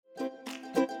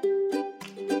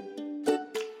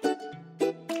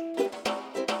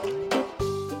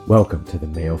Welcome to the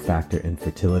Male Factor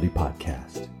Infertility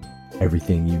Podcast.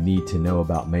 Everything you need to know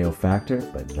about male factor,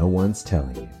 but no one's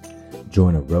telling you.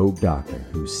 Join a rogue doctor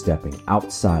who's stepping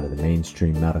outside of the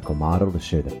mainstream medical model to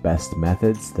share the best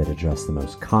methods that address the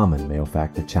most common male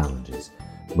factor challenges.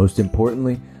 Most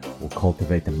importantly, we'll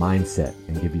cultivate the mindset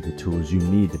and give you the tools you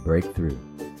need to break through.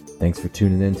 Thanks for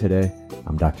tuning in today.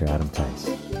 I'm Dr. Adam Tice.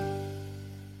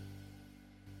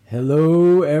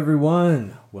 Hello,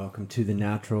 everyone. Welcome to the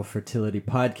Natural Fertility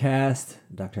Podcast.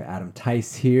 Dr. Adam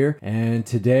Tice here. And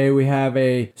today we have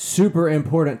a super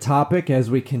important topic as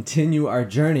we continue our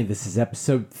journey. This is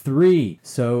episode 3.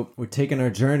 So we're taking our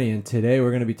journey, and today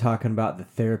we're going to be talking about the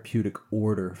therapeutic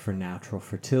order for natural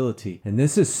fertility. And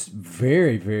this is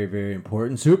very, very, very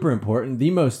important, super important,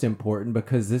 the most important,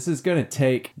 because this is going to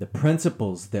take the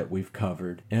principles that we've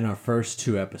covered in our first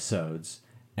 2 episodes.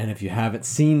 And if you haven't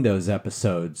seen those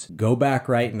episodes, go back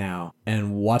right now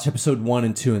and watch episode 1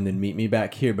 and 2 and then meet me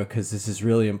back here, because this is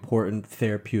really important.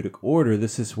 Therapeutic order.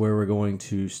 This is where we're going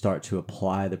to start to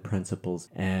apply the principles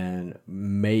and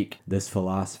make this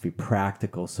philosophy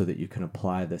practical so that you can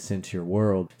apply this into your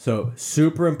world. So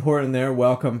super important there.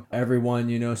 Welcome everyone.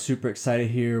 Super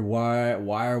excited here. Why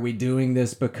are we doing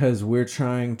this? Because we're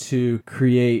trying to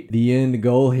create, the end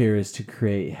goal here is to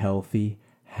create healthy,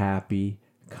 happy,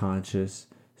 conscious,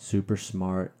 super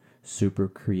smart, super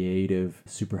creative,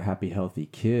 super happy, healthy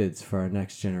kids for our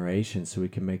next generation so we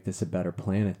can make this a better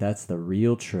planet. That's the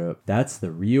real trip. That's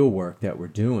the real work that we're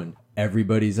doing.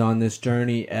 Everybody's on this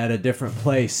journey at a different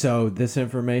place. So this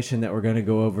information that we're going to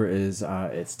go over is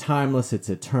it's timeless, it's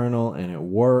eternal, and it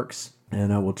works.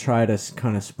 And I will try to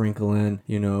kind of sprinkle in,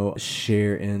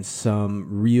 share in some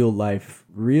real life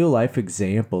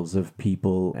examples of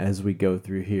people as we go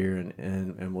through here,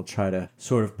 and we'll try to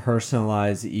sort of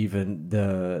personalize even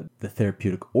the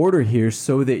therapeutic order here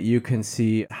so that you can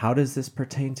see, how does this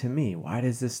pertain to me? Why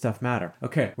does this stuff matter?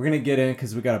 Okay, we're going to get in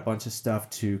because we got a bunch of stuff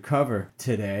to cover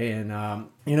today. And,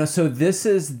 so this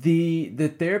is the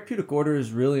therapeutic order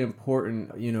is really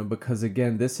important, because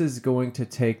again, this is going to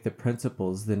take the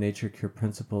principles, the nature cure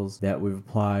principles that we've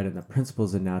applied and the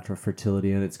principles of natural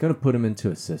fertility, and it's going to put them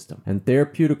into a system. And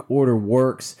therapeutic order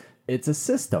works. It's a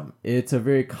system. It's a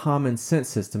very common sense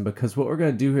system, because what we're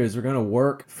going to do here is we're going to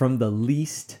work from the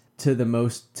least to the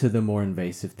most to the more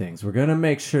invasive things. We're going to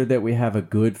make sure that we have a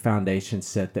good foundation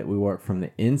set, that we work from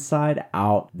the inside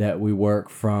out, that we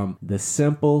work from the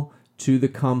simple to the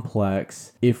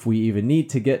complex. If we even need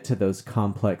to get to those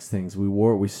complex things,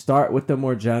 we start with the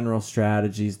more general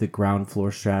strategies, the ground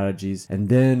floor strategies, and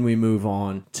then we move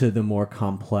on to the more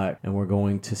complex, and we're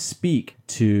going to speak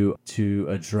to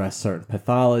address certain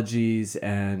pathologies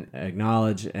and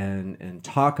acknowledge and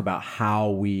talk about how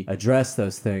we address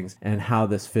those things and how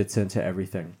this fits into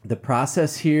everything. The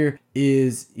process here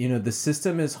is, the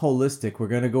system is holistic. We're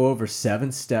going to go over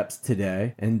 7 steps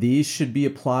today, and these should be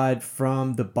applied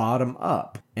from the bottom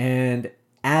up and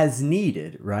as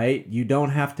needed, right? You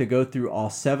don't have to go through all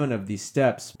 7 of these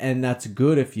steps, and that's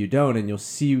good if you don't, and you'll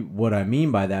see what I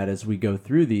mean by that as we go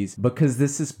through these, because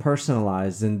this is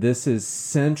personalized, and this is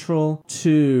central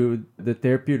to the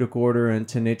therapeutic order and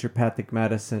to naturopathic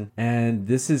medicine, and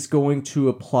this is going to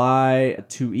apply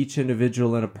to each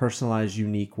individual in a personalized,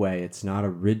 unique way. It's not a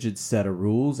rigid set of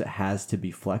rules. It has to be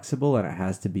flexible, and it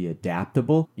has to be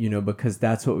adaptable, because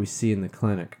that's what we see in the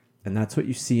clinic. And that's what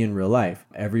you see in real life.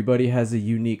 Everybody has a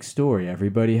unique story.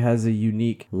 Everybody has a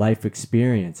unique life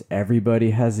experience. Everybody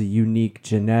has a unique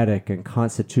genetic and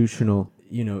constitutional,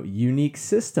 unique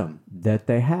system that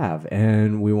they have.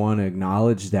 And we want to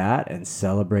acknowledge that and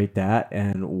celebrate that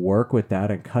and work with that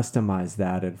and customize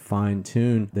that and fine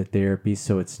tune the therapy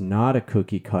so it's not a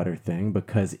cookie cutter thing,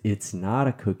 because it's not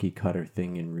a cookie cutter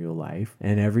thing in real life.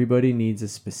 And everybody needs a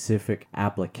specific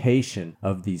application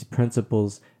of these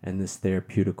principles and this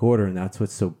therapeutic order. And that's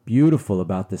what's so beautiful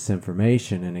about this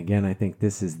information. And again, I think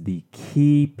this is the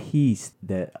key piece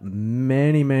that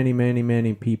many, many, many,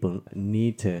 many people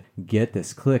need to get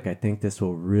this click. I think this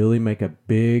will really make a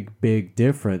big, big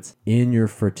difference in your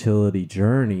fertility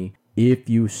journey if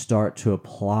you start to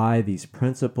apply these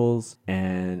principles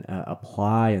and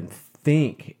apply and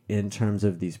think in terms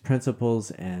of these principles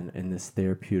and in this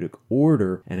therapeutic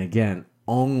order. And again,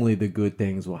 only the good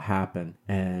things will happen,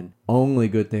 and only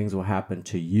good things will happen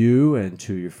to you and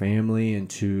to your family and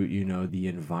to, the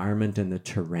environment and the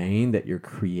terrain that you're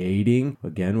creating.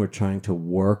 Again, we're trying to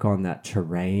work on that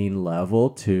terrain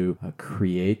level to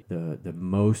create the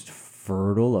most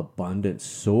fertile, abundant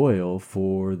soil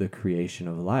for the creation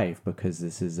of life, because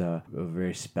this is a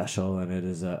very special and it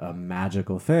is a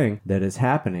magical thing that is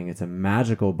happening. It's a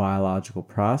magical biological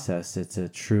process. It's a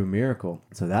true miracle.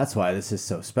 So that's why this is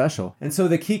so special. And so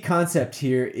the key concept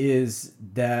here is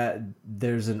that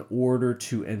there's an order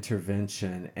to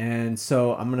intervention. And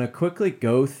so I'm going to quickly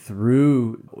go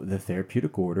through the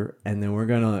therapeutic order, and then we're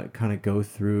going to kind of go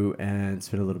through and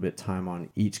spend a little bit of time on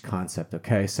each concept.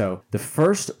 Okay, so the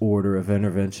first order of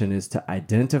intervention is to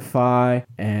identify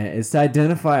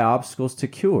obstacles to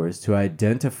cure, is to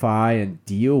identify and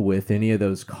deal with any of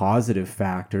those causative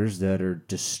factors that are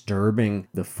disturbing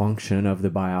the function of the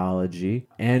biology.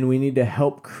 And we need to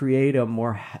help create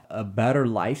a better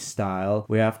lifestyle.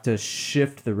 We have to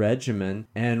shift the regimen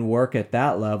and work at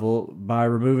that level by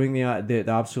removing the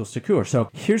obstacles to cure. So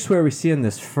here's where we see in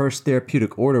this first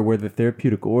therapeutic order where the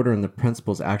therapeutic order and the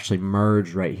principles actually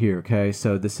merge right here. Okay,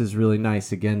 so this is really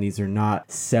nice. Again, these are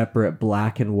not separate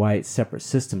black and white separate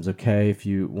systems. Okay,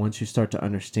 once you start to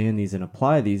understand these and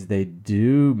apply these, they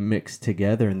do mix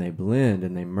together and they blend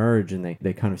and they merge and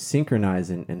they kind of synchronize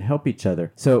and help each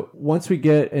other. So once we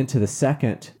get into the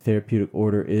second therapeutic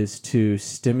order is to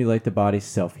stimulate the body's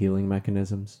self-healing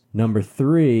mechanisms. Number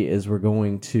 3 is we're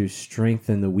going to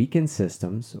strengthen the weakened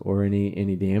systems or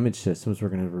any damaged systems. We're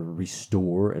going to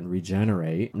restore and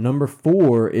regenerate. Number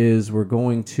 4 is we're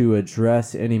going to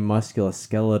address any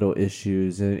musculoskeletal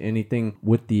issues and anything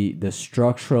with the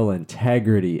structural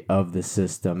integrity of the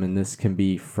system. And this can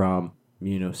be from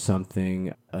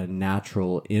something, a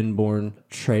natural inborn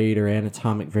trait or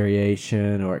anatomic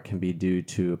variation, or it can be due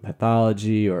to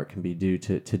pathology, or it can be due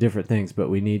to different things. But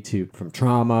we need to, from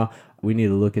trauma, we need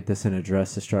to look at this and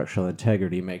address the structural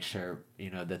integrity, make sure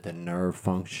that the nerve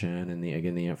function and the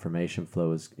information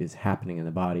flow is happening in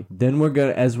the body. Then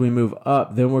as we move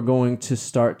up, then we're going to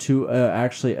start to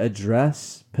actually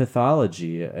address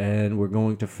pathology, and we're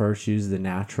going to first use the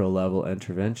natural level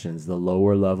interventions, the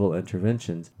lower level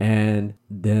interventions, and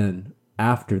then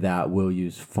after that, we'll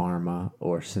use pharma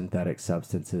or synthetic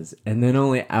substances. And then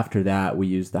only after that, we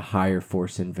use the higher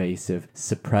force invasive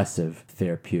suppressive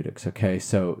therapeutics. Okay,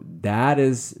 so that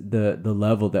is the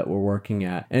level that we're working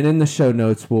at. And in the show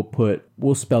notes,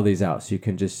 we'll spell these out so you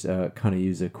can just kind of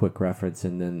use a quick reference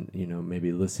and then,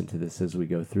 maybe listen to this as we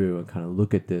go through and kind of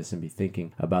look at this and be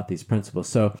thinking about these principles.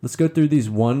 So let's go through these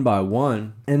one by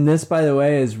one. And this, by the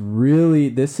way,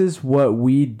 this is what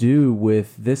we do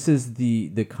this is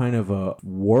the kind of a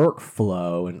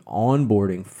workflow and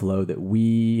onboarding flow that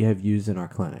we have used in our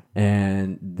clinic.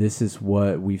 And this is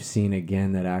what we've seen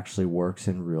again that actually works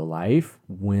in real life.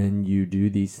 When you do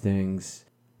these things,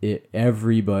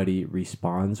 everybody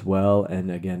responds well. And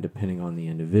again, depending on the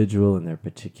individual and their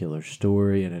particular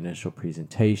story and initial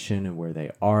presentation and where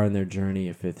they are in their journey,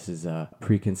 if this is a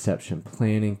preconception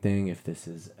planning thing,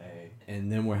 and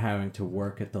then we're having to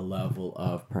work at the level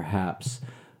of perhaps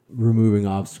removing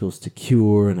obstacles to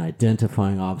cure and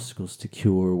identifying obstacles to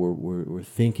cure. We're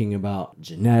thinking about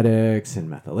genetics and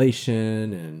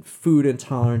methylation and food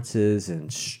intolerances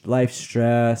and life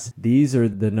stress. These are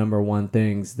the number one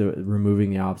things, removing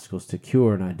the obstacles to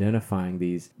cure and identifying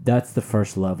these. That's the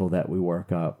first level that we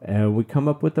work up. And we come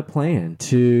up with a plan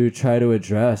to try to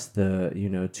address to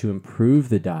improve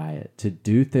the diet, to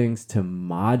do things to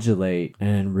modulate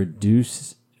and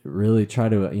reduce, really try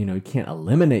to, you can't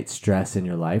eliminate stress in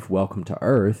your life. Welcome to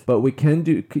Earth. But we can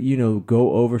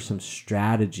go over some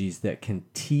strategies that can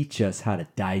teach us how to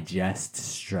digest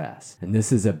stress. And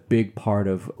this is a big part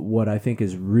of what I think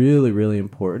is really, really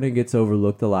important. It gets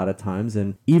overlooked a lot of times.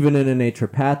 And even in a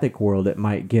naturopathic world, it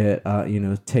might get,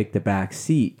 take the back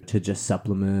seat to just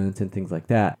supplements and things like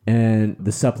that. And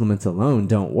the supplements alone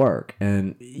don't work.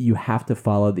 And you have to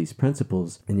follow these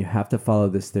principles, and you have to follow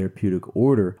this therapeutic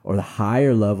order, or the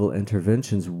higher level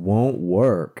interventions won't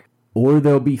work, or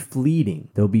they'll be fleeting.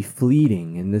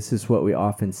 And this is what we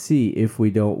often see if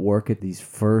we don't work at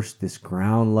this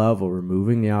ground level,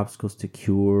 removing the obstacles to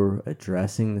cure,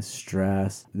 addressing the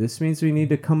stress. This means we need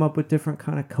to come up with different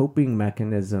kind of coping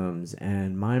mechanisms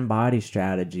and mind-body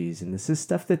strategies. And this is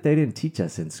stuff that they didn't teach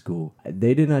us in school.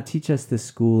 They did not teach us this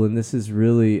school, and this is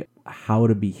really how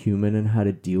to be human and how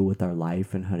to deal with our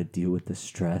life and how to deal with the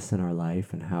stress in our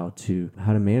life and how to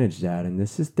manage that. And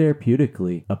this is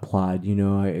therapeutically applied.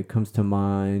 It comes to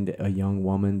mind a young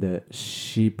woman that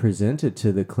she presented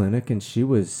to the clinic, and she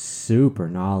was super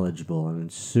knowledgeable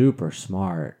and super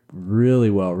smart, really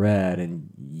well read. And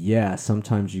yeah,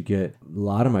 sometimes you get, a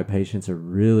lot of my patients are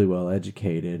really well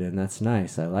educated, and that's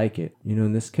nice. I like it.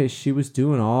 In this case, she was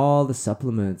doing all the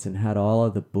supplements and had all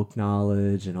of the book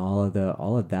knowledge and all of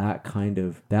that kind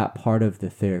of, that part of the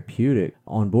therapeutic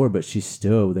on board, but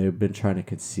they've been trying to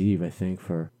conceive, I think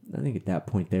at that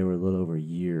point they were a little over a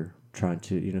year trying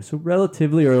to, so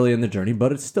relatively early in the journey,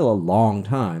 but it's still a long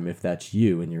time if that's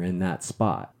you and you're in that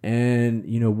spot. And,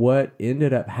 what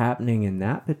ended up happening in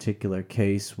that particular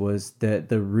case was that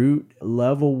the root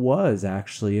level was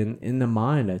actually in the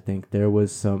mind. I think there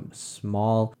was some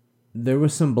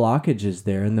blockages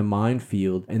there in the mind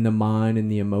field, in the mind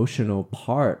and the emotional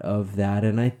part of that.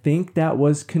 And I think that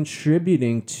was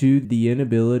contributing to the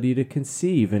inability to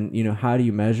conceive. And, how do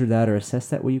you measure that or assess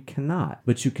that? Well, you cannot.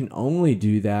 But you can only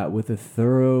do that with a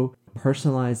thorough,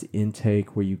 personalized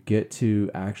intake where you get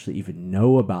to actually even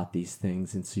know about these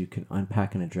things, and so you can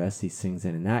unpack and address these things.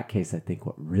 And in that case, I think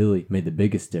what really made the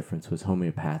biggest difference was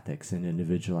homeopathics and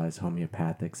individualized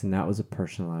homeopathics, and that was a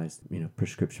personalized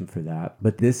prescription for that.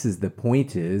 But the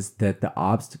point is that the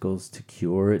obstacles to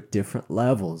cure at different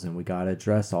levels, and we got to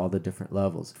address all the different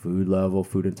levels: food level,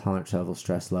 food intolerance level,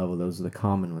 stress level. Those are the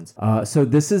common ones. So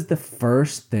this is the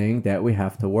first thing that we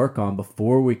have to work on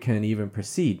before we can even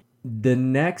proceed. The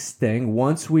next thing,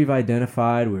 once we've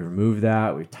identified, we remove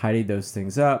that, we've tidied those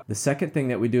things up, the second thing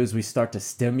that we do is we start to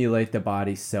stimulate the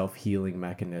body's self-healing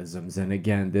mechanisms. And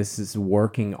again, this is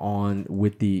working on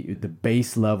with the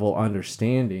base level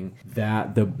understanding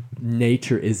that the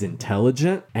nature is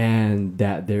intelligent and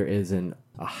that there is a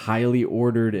highly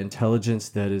ordered intelligence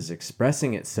that is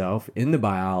expressing itself in the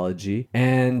biology,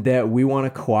 and that we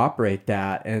want to cooperate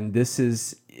that. And this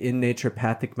is in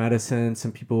naturopathic medicine,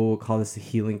 some people will call this the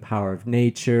healing power of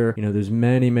nature. There's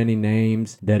many, many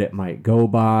names that it might go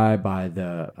by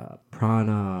the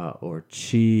prana or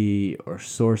chi or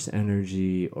source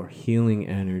energy or healing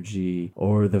energy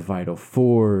or the vital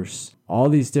force, all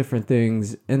these different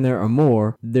things. And there are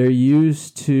more. They're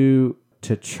used to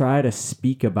try to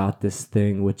speak about this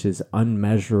thing, which is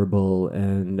unmeasurable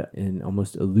and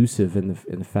almost elusive in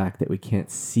the fact that we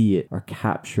can't see it or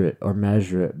capture it or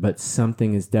measure it, but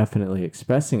something is definitely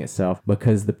expressing itself,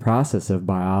 because the process of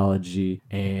biology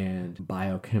and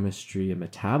biochemistry and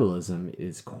metabolism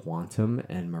is quantum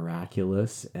and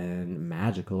miraculous and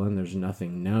magical, and there's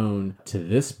nothing known to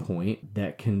this point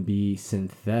that can be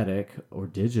synthetic or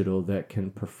digital that can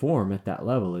perform at that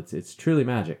level. It's truly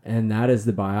magic, and that is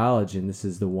the biology. And this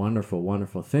is the wonderful,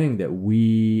 wonderful thing that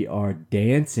we are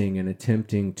dancing and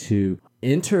attempting to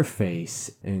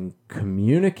interface and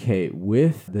communicate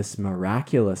with this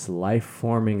miraculous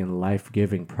life-forming and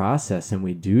life-giving process. And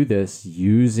we do this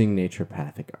using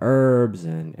naturopathic herbs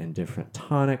and different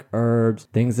tonic herbs,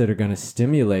 things that are going to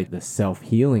stimulate the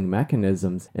self-healing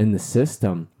mechanisms in the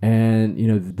system. And,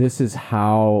 this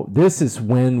is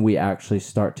when we actually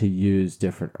start to use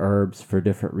different herbs for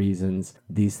different reasons,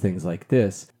 these things like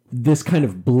this. This kind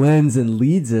of blends and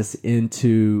leads us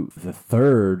into the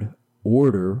third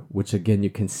order, which again, you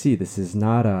can see this is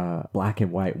not a black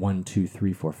and white 1, 2,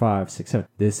 3, 4, 5, 6, 7.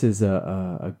 This is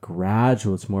a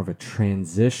gradual, it's more of a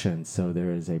transition. So there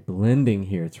is a blending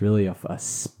here. It's really a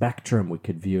spectrum. We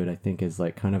could view it, I think, as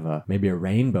like kind of maybe a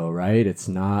rainbow, right? It's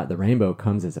not, the rainbow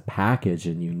comes as a package,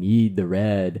 and you need the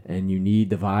red and you need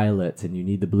the violets and you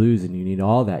need the blues and you need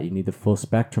all that. You need the full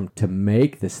spectrum to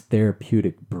make this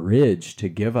therapeutic bridge, to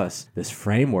give us this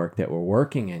framework that we're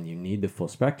working in. You need the full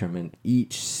spectrum, and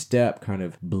each step kind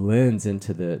of blends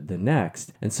into the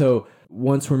next. And so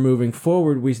once we're moving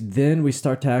forward, we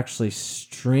start to actually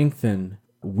strengthen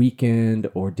weakened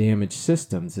or damaged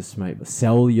systems. This might be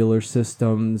cellular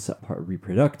systems,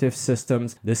 reproductive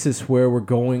systems. This is where we're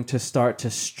going to start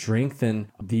to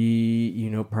strengthen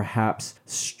perhaps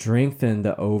strengthen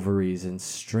the ovaries and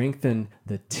strengthen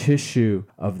the tissue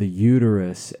of the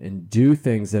uterus, and do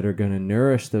things that are going to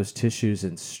nourish those tissues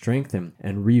and strengthen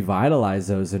and revitalize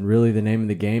those. And really the name of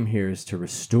the game here is to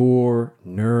restore,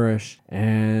 nourish,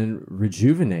 and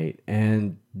rejuvenate.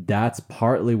 And that's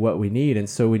partly what we need. And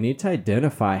so we need to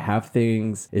identify,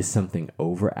 is something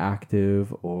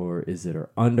overactive or is it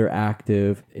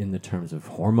underactive in the terms of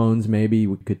hormones? Maybe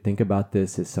we could think about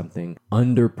this as something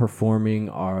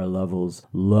underperforming, our levels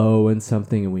low in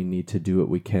something, and we need to do what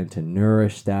we can to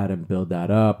nourish that and build that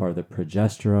up. Are the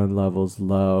progesterone levels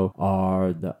low?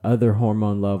 Are the other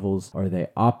hormone levels, are they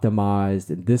optimized?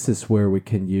 And this is where we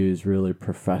can use really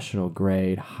professional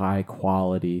grade, high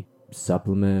quality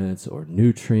supplements or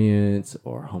nutrients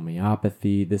or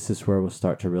homeopathy. This is where we'll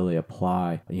start to really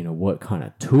apply, what kind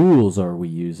of tools are we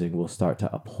using? We'll start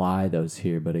to apply those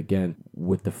here. But again,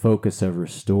 with the focus of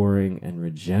restoring and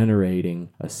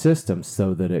regenerating a system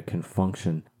so that it can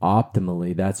function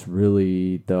optimally. That's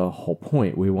really the whole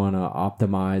point. We want to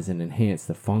optimize and enhance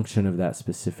the function of that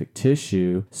specific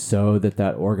tissue so that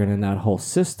that organ and that whole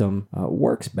system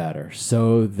works better,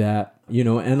 so that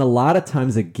and a lot of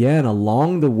times, again,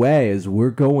 along the way, as we're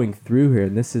going through here,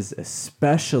 and this is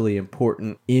especially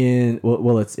important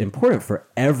it's important for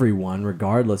everyone,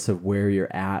 regardless of where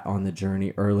you're at on the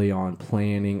journey, early on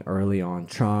planning, early on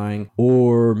trying,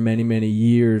 or many, many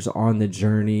years on the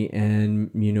journey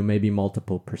and, maybe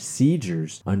multiple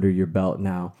procedures under your belt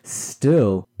now.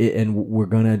 Still, and we're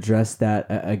going to address that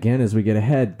again as we get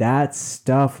ahead, that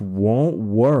stuff won't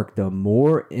work. The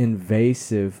more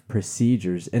invasive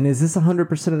procedures, and is this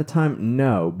 100% of the time?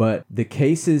 No, but the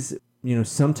cases,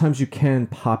 sometimes you can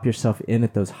pop yourself in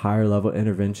at those higher level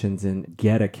interventions and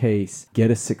get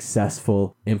a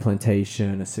successful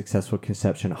implantation, a successful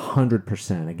conception,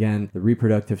 100%. Again, the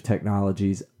reproductive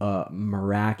technologies,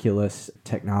 miraculous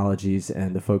technologies,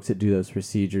 and the folks that do those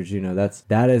procedures,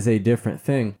 that is a different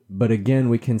thing. But again,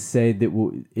 we can say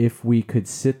that if we could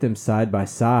sit them side by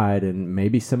side, and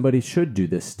maybe somebody should do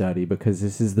this study because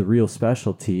this is the real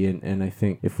specialty. And I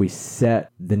think if we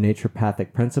set the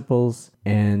naturopathic principles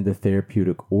and the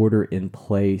therapeutic order in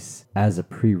place as a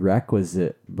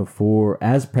prerequisite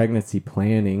as pregnancy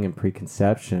planning and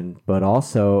preconception, but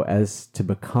also as to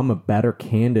become a better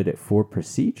candidate for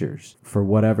procedures for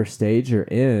whatever stage you're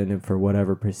in and for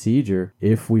whatever procedure.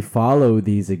 If we follow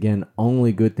these, again,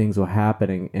 only good things will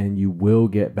happen and you will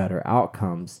get better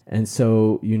outcomes. And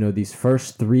so, these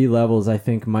first 3 levels I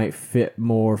think might fit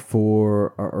more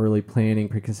for our early planning,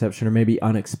 preconception, or maybe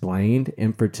unexplained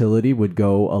infertility would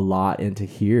go a lot into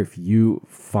here. If you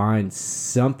find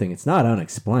something, it's not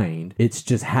unexplained, it's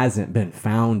just hasn't been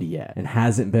found yet and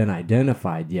hasn't been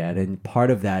identified yet. And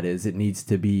part of that is it needs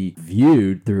to be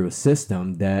viewed through a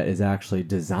system that is actually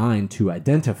designed to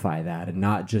identify that and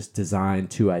not just designed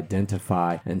to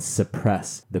identify and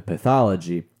suppress the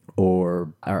pathology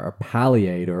or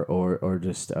palliate or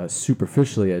just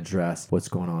superficially address what's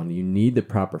going on. You need the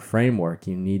proper framework.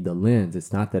 You need the lens.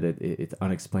 It's not that it's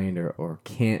unexplained or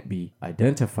can't be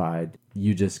identified.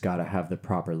 You just got to have the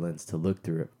proper lens to look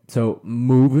through it. So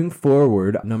moving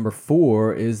forward, number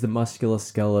 4 is the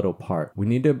musculoskeletal part. We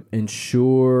need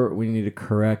to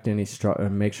correct any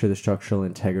make sure the structural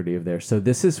integrity of there. So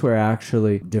this is where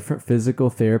actually different physical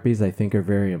therapies I think are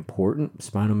very important.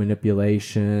 Spinal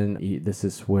manipulation. This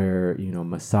is where,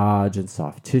 massage and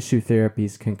soft tissue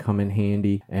therapies can come in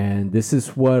handy. And this is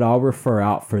what I'll refer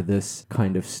out for this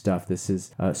kind of stuff. This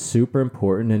is super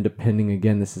important. And depending,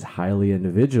 again, this is highly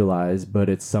individualized, but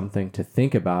it's something to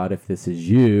think about if this is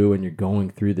you and you're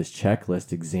going through this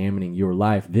checklist, examining your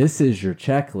life. This is your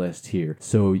checklist here.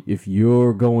 So if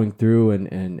you're going through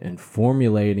and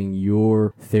formulating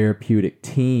your therapeutic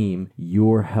team,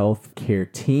 your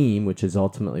healthcare team, which is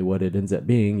ultimately what it ends up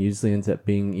being, usually ends up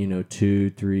being, 2,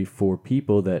 3, 4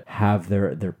 people that have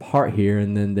their part here,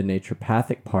 and then the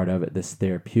naturopathic part of it, this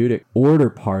therapeutic order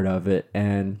part of it,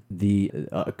 and the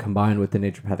combined with the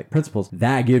naturopathic principles,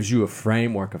 that gives you a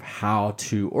framework of how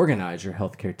to organize your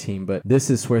healthcare team. But this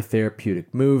is where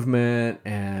therapeutic movement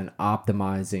and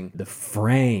optimizing the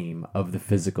frame of the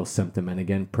physical symptom, and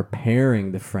again,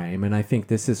 preparing the frame. And I think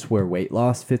this is where weight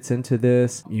loss fits into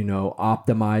this,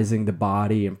 optimizing the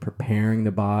body and preparing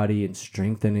the body and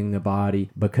strengthening the body,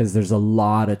 because there's a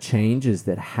lot of changes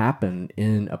that happen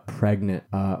in a pregnant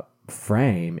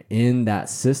frame in that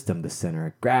system. The center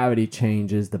of gravity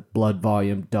changes, the blood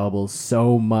volume doubles,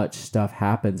 so much stuff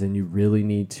happens, and you really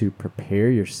need to prepare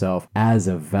yourself as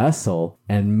a vessel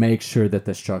and make sure that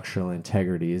the structural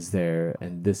integrity is there.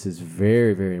 And this is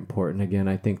very, very important. Again,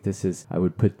 I think I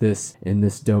would put this in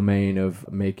this domain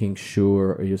of making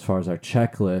sure, as far as our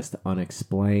checklist,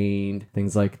 unexplained,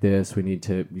 things like this, we need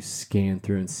to scan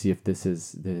through and see if this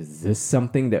is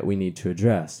something that we need to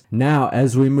address. Now,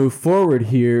 as we move forward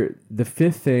here, the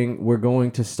 5th thing, we're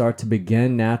going to start to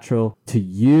begin to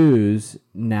use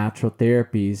natural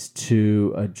therapies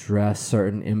to address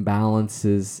certain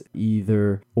imbalances,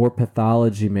 or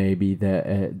pathology maybe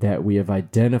that we have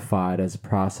identified as a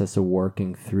process of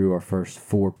working through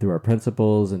through our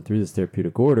principles and through this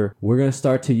therapeutic order. We're going to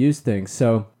start to use things.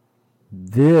 So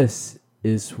this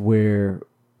is where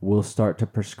we'll start to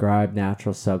prescribe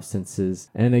natural substances.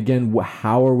 And again,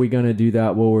 how are we going to do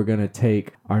that? Well, we're going to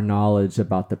take our knowledge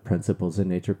about the principles in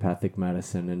naturopathic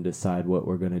medicine and decide what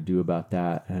we're going to do about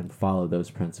that and follow those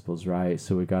principles, right?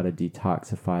 So we got to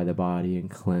detoxify the body and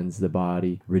cleanse the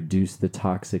body, reduce the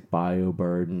toxic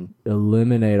bioburden,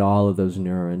 eliminate all of those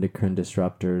neuroendocrine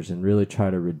disruptors, and really try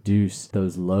to reduce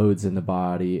those loads in the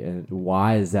body. And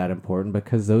why is that important?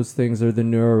 Because those things are the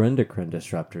neuroendocrine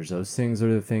disruptors. Those things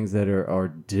are the things that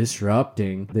are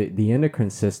disrupting the endocrine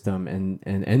system and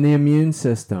the immune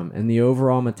system and the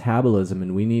overall metabolism.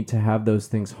 And we need to have those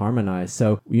things harmonized.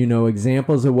 So,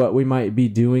 examples of what we might be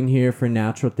doing here for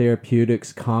natural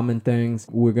therapeutics, common things,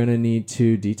 we're going to need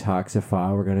to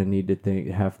detoxify. We're going to need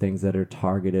to have things that are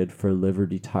targeted for liver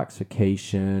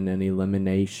detoxification and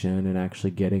elimination and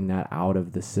actually getting that out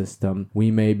of the system. We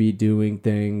may be doing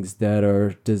things that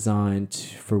are designed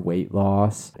for weight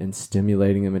loss and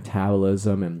stimulating the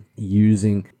metabolism and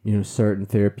using, certain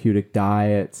therapeutic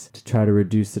diets to try to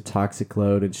reduce the toxic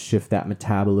load and shift that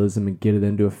metabolism and get it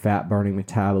into a fat burning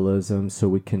metabolism so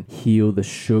we can heal the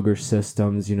sugar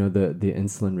systems. The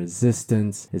insulin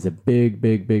resistance is a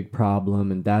big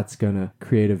problem, and that's going to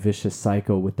create a vicious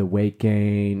cycle with the weight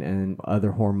gain and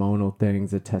other hormonal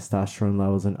things, the testosterone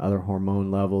levels and other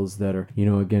hormone levels that are,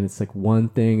 again, it's like one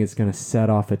thing is going to set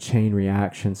off a chain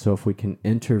reaction. So if we can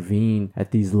intervene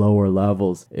at these lower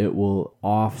levels, it will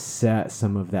offset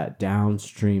some of that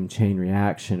downstream chain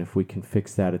reaction if we can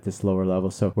fix that at this lower level.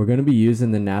 So we're going to be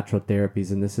using the natural therapies,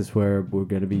 and this is where we're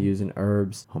going to be using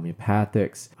herbs,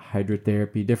 homeopathics,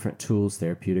 hydrotherapy, different tools,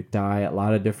 therapeutic diet, a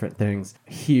lot of different things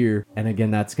here. And again,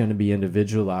 that's going to be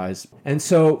individualized. And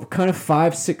so kind of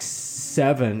 5, 6,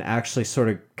 7 actually sort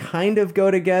of kind of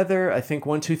go together. I think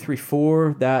 1, 2, 3,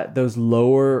 4, that those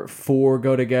lower 4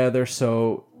 go together.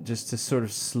 So just to sort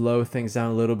of slow things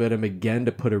down a little bit and begin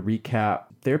to put a recap.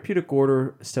 Therapeutic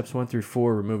order, steps 1 through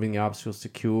 4, removing the obstacles to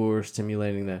cure,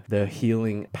 stimulating the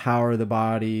healing power of the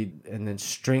body, and then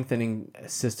strengthening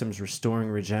systems, restoring,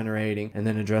 regenerating, and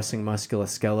then addressing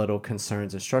musculoskeletal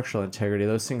concerns and structural integrity.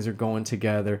 Those things are going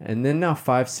together. And then now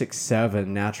 5, 6,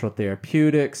 7, natural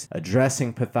therapeutics,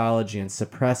 addressing pathology and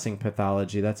suppressing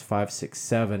pathology. That's 5, 6,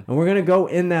 7. And we're going to go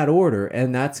in that order,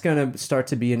 and that's going to start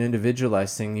to be an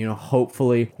individualized thing.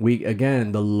 Hopefully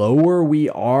the lower we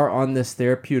are on this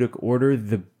therapeutic order,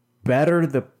 the better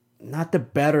not the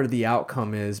better the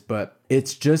outcome is, but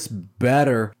it's just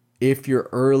better if you're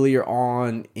earlier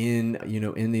on in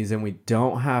these, and we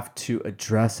don't have to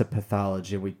address a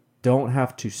pathology. We don't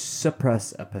have to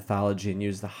suppress a pathology and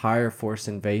use the higher force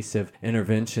invasive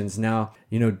interventions. Now,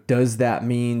 does that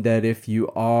mean that if you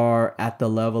are at the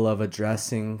level of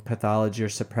addressing pathology or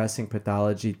suppressing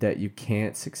pathology that you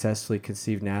can't successfully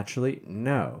conceive naturally?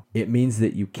 No. It means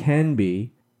that you can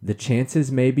be. The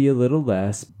chances may be a little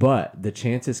less, but the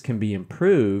chances can be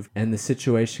improved, and the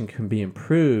situation can be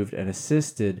improved and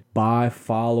assisted by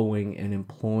following and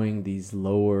employing these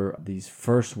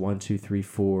first 1, 2, 3,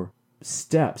 4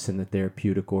 steps in the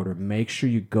therapeutic order. Make sure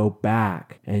you go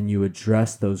back and you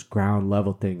address those ground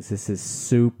level things. This is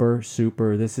super,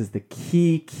 this is the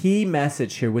key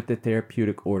message here with the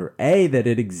therapeutic order. That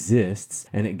it exists,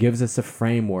 and it gives us a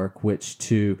framework which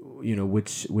to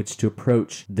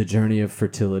approach the journey of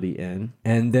fertility in.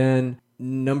 And then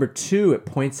number 2, it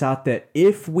points out that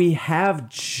if we have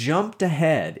jumped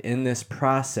ahead in this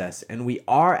process and we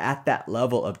are at that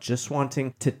level of just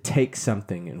wanting to take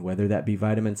something, and whether that be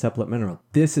vitamin, supplement, mineral,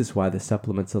 this is why the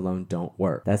supplements alone don't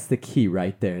work. That's the key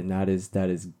right there. And that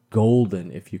is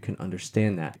golden if you can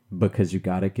understand that, because you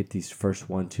got to get these first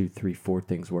 1, 2, 3, 4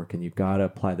 things working. You got to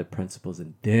apply the principles,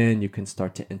 and then you can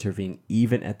start to intervene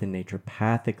even at the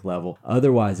naturopathic level.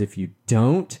 Otherwise, if you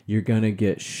don't, you're going to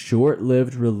get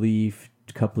short-lived relief,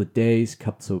 couple of days,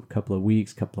 couple of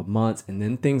weeks, couple of months, and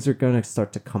then things are going to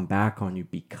start to come back on you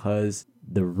because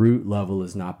the root level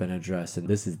has not been addressed. And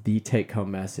this is the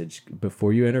take-home message.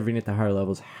 Before you intervene at the higher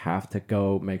levels, have to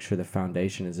go make sure the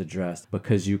foundation is addressed,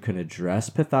 because you can address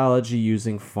pathology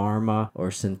using pharma or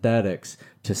synthetics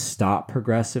to stop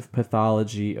progressive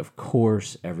pathology. Of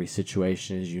course, every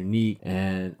situation is unique.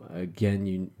 And again,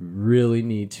 you really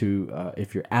need to,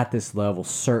 if you're at this level,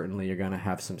 certainly you're going to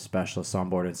have some specialists on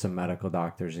board and some medical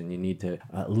doctors, and you need to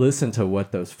listen to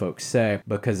what those folks say,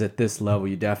 because at this level,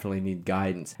 you definitely need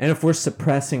guidance. And if we're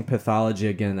suppressing pathology,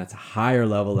 again, that's a higher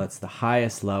level, that's the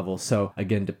highest level. So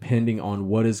again, depending on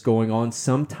what is going on,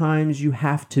 sometimes you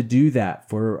have to do that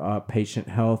for patient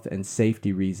health and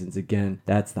safety reasons. Again,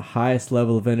 that's the highest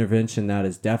level of intervention. That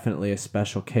is definitely a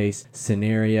special case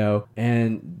scenario.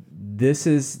 And this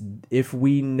is, if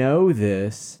we know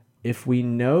this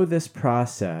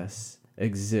process,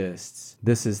 exists.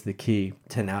 This is the key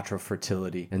to natural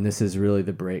fertility, and this is really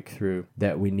the breakthrough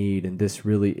that we need, and this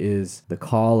really is the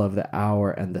call of the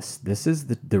hour, and this is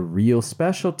the real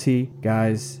specialty,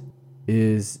 guys,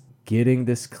 is getting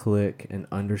this click and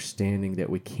understanding that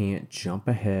we can't jump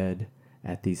ahead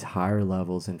at these higher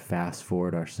levels and fast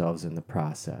forward ourselves in the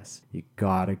process. You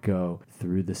gotta go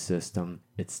through the system.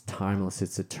 It's timeless,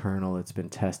 it's eternal, it's been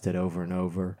tested over and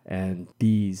over, and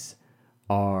these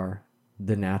are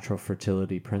the natural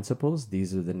fertility principles.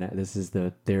 This is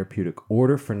the therapeutic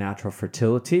order for natural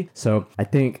fertility. So I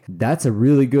think that's a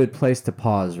really good place to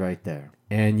pause right there.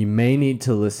 And you may need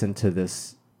to listen to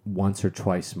this once or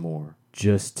twice more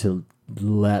just to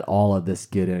let all of this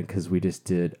get in, because we just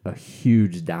did a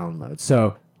huge download.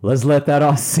 So let's let that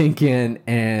all sink in,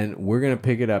 and we're going to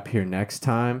pick it up here next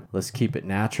time. Let's keep it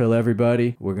natural,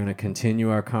 everybody. We're going to continue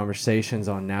our conversations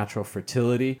on natural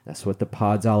fertility. That's what the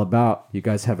pod's all about. You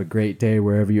guys have a great day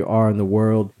wherever you are in the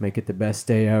world. Make it the best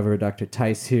day ever. Dr.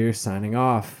 Tice here, signing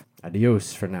off.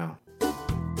 Adios for now.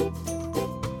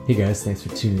 Hey guys, thanks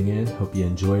for tuning in. Hope you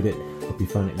enjoyed it. Hope you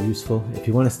found it useful. If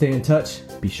you want to stay in touch,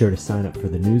 be sure to sign up for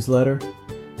the newsletter.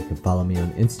 You can follow me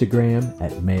on Instagram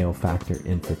at Male Factor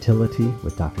Infertility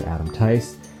with Dr. Adam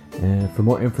Tice. And for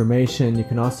more information, you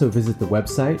can also visit the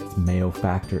website. It's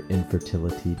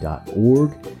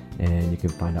malefactorinfertility.org. And you can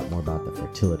find out more about the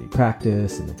fertility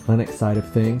practice and the clinic side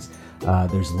of things.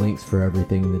 There's links for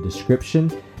everything in the description.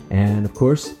 And of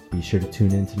course, be sure to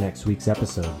tune in to next week's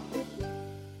episode.